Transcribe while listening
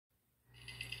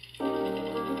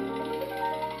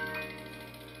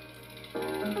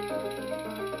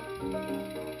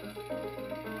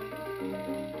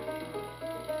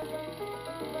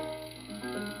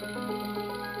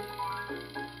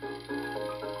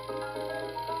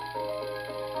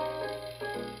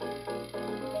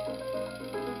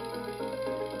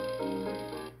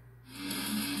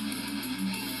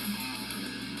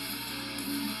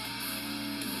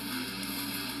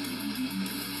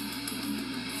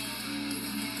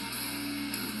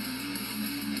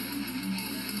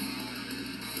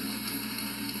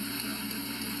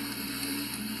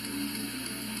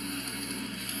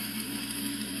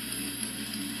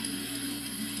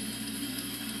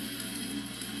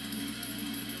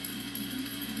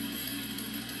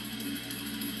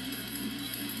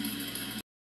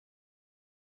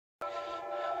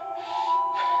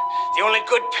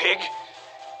good pig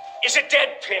is a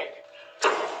dead pig.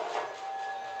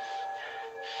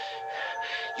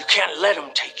 You can't let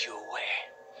him take you away.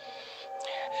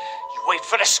 You wait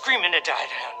for the screaming to die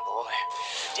down, boy.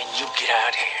 Then you get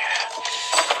out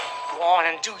here. Go on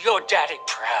and do your daddy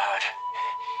proud.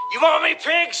 You want me,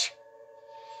 pigs?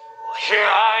 Well, here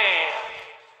I am.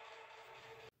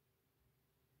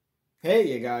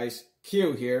 Hey you guys,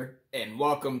 Q here, and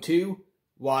welcome to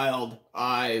Wild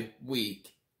Eye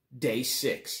Week, Day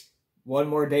 6. One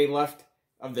more day left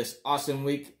of this awesome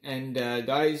week, and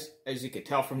guys, as you can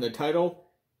tell from the title,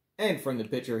 and from the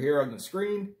picture here on the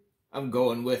screen, I'm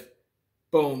going with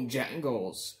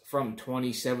Bonejangles from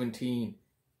 2017.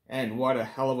 And what a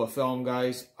hell of a film,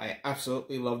 guys. I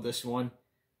absolutely love this one.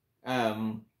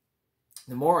 The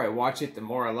more I watch it, the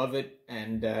more I love it,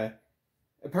 and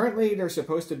apparently there's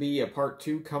supposed to be a part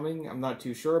 2 coming. I'm not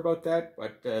too sure about that,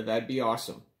 but that'd be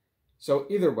awesome. So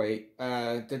either way,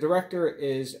 the director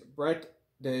is Brett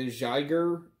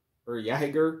DeJager, or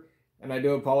Jaeger, and I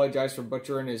do apologize for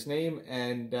butchering his name,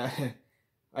 and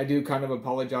I do kind of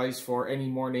apologize for any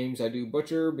more names I do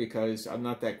butcher, because I'm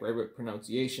not that great with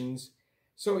pronunciations.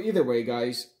 So either way,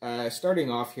 guys, starting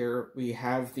off here, we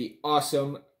have the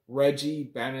awesome Reggie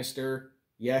Bannister.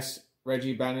 Yes,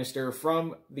 Reggie Bannister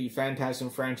from the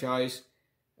Phantasm franchise.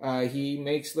 He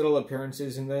makes little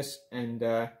appearances in this, and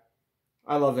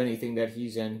I love anything that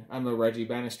he's in. I'm a Reggie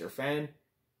Bannister fan,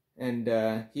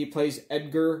 and he plays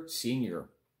Edgar Sr.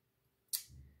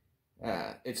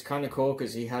 It's kind of cool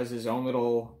because he has his own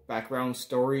little background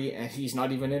story, and he's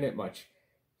not even in it much,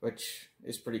 which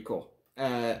is pretty cool.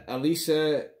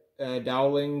 Elisa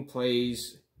Dowling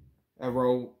plays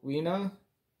Rowena.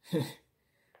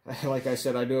 Like I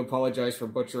said, I do apologize for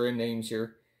butchering names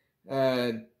here.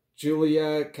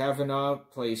 Julia Kavanaugh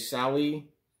plays Sally,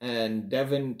 and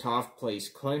Devin Toff plays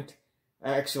Clint.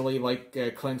 I actually like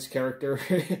Clint's character.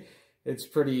 It's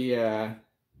pretty,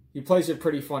 he plays a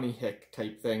pretty funny hick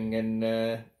type thing, and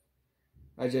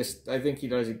I think he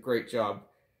does a great job.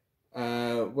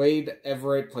 Wade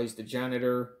Everett plays the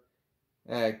janitor.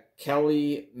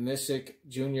 Kelly Missick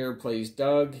Jr. plays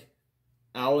Doug.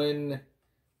 Alan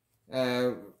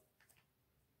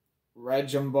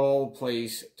Rajambal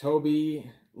plays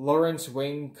Toby. Lawrence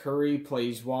Wayne Curry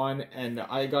plays Juan, and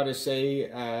I gotta say,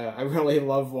 I really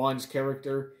love Juan's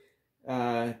character.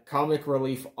 Comic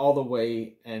relief all the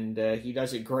way, and he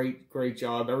does a great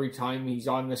job. Every time he's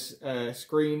on this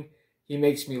screen, he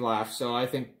makes me laugh, so I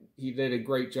think he did a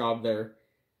great job there.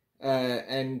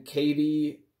 And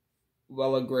Katie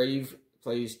Wellagrave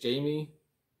plays Jamie.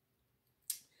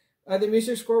 The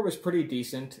music score was pretty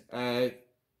decent.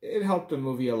 It helped the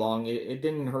movie along. It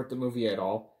didn't hurt the movie at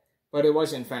all, but it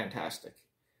wasn't fantastic.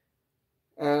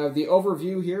 The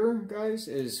overview here, guys,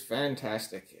 is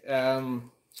fantastic.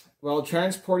 While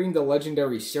transporting the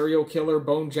legendary serial killer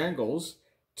Bonejangles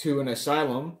to an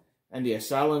asylum, and the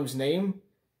asylum's name,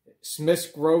 Smith's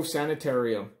Grove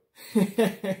Sanitarium.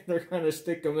 They're going to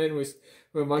stick him in with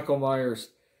Michael Myers.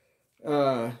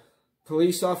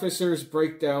 Police officers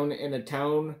break down in a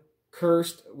town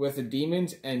cursed with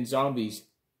demons and zombies.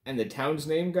 And the town's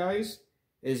name, guys,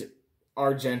 is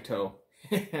Argento.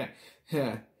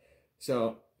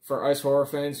 So, for us horror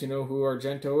fans who know who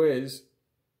Argento is,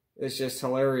 it's just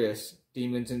hilarious.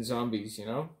 Demons and zombies, you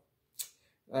know?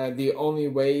 The only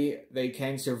way they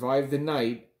can survive the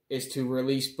night is to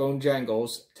release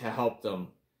Bonejangles to help them.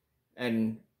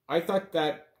 And I thought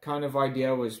that kind of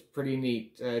idea was pretty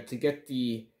neat. To get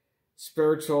the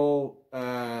spiritual,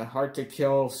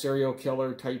 hard-to-kill serial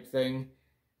killer type thing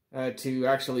to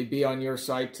actually be on your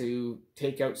side to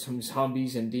take out some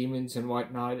zombies and demons and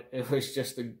whatnot. It was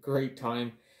just a great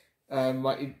time.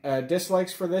 My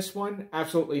dislikes for this one,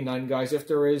 absolutely none, guys. If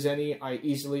there is any, I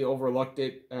easily overlooked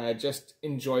it. Just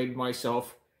enjoyed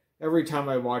myself. Every time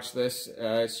I watch this,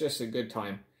 it's just a good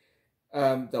time.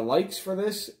 The likes for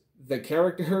this, the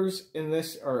characters in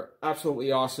this are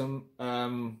absolutely awesome.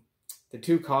 The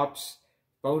two cops,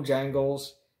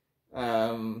 Bonejangles,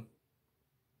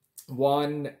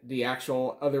 Juan, the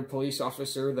actual other police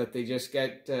officer that they just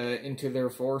get into their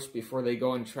force before they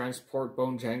go and transport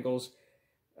Bonejangles.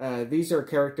 These are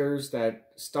characters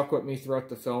that stuck with me throughout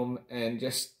the film, and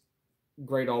just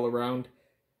great all around.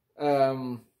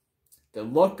 The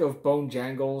look of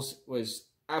Bonejangles was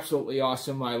absolutely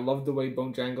awesome. I love the way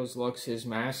Bonejangles looks, his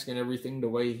mask and everything, the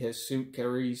way his suit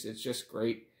carries. It's just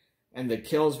great. And the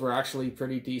kills were actually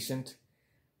pretty decent.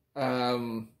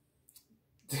 The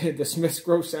Smith's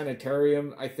Grove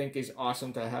Sanitarium, I think, is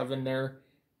awesome to have in there.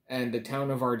 And the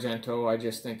town of Argento, I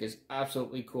just think, is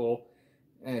absolutely cool.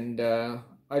 And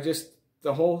I just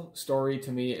the whole story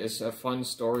to me is a fun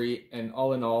story, and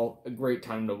all in all, a great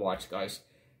time to watch, guys.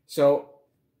 So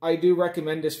I do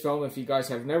recommend this film if you guys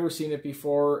have never seen it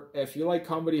before. If you like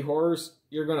comedy horrors,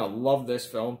 you're going to love this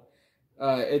film.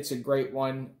 It's a great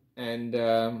one, and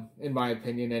in my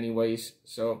opinion anyways.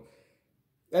 So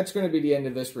that's going to be the end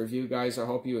of this review, guys. I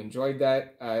hope you enjoyed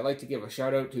that. I'd like to give a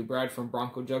shout out to Brad from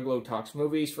Bonejangles Talks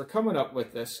Movies for coming up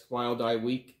with this Wild Eye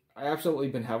Week. I absolutely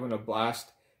been having a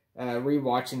blast.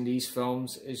 Rewatching these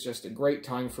films is just a great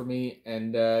time for me,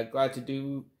 and glad to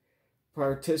do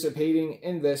participating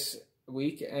in this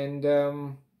week. And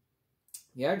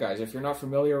yeah, guys, if you're not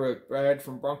familiar with Brad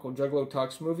from Bonejangles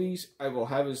Talks Movies, I will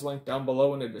have his link down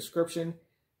below in the description.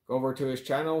 Go over to his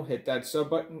channel, hit that sub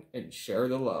button, and share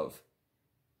the love.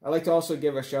 I'd like to also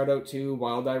give a shout out to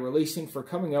Wild Eye Releasing for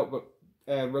coming out with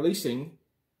releasing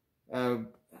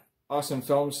awesome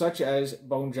films such as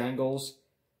Bonejangles.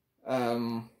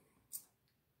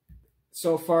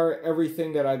 So far,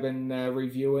 everything that I've been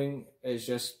reviewing is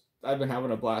just, I've been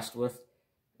having a blast with.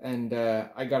 And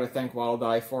I gotta thank Wild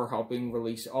Eye for helping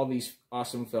release all these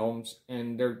awesome films,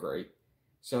 and they're great.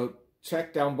 So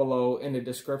check down below in the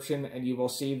description, and you will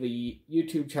see the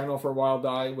YouTube channel for Wild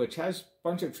Eye, which has a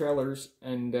bunch of trailers,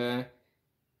 and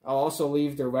I'll also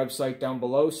leave their website down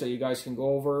below so you guys can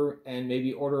go over and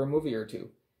maybe order a movie or two.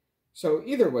 So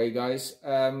either way, guys,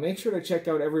 make sure to check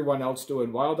out everyone else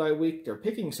doing Wild Eye Week. They're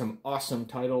picking some awesome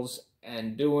titles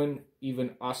and doing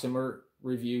even awesomer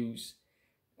reviews.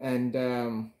 And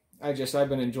I've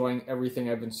been enjoying everything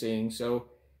I've been seeing. So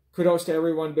kudos to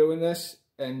everyone doing this.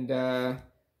 And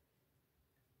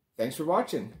thanks for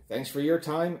watching. Thanks for your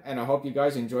time. And I hope you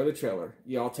guys enjoy the trailer.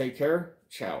 Y'all take care.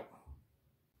 Ciao.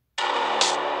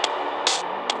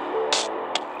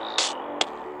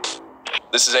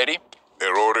 This is 80.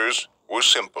 Their orders were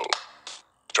simple.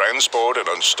 Transport an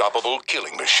unstoppable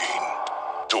killing machine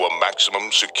to a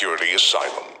maximum security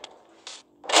asylum.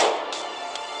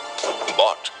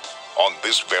 But on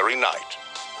this very night,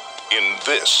 in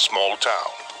this small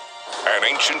town, an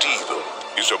ancient evil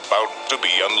is about to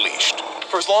be unleashed.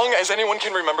 For as long as anyone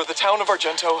can remember, the town of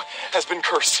Argento has been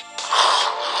cursed.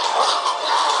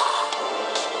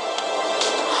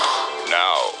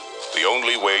 Now, the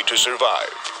only way to survive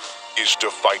is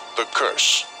to fight the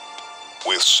curse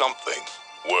with something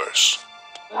worse.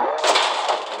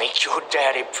 Make your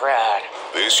daddy proud.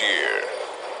 This year,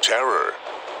 terror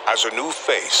has a new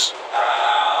face.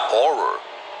 Horror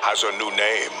has a new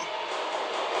name.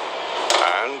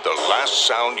 And the last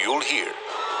sound you'll hear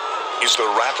is the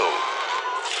rattle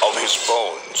of his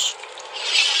bones.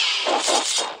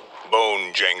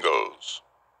 Bonejangles.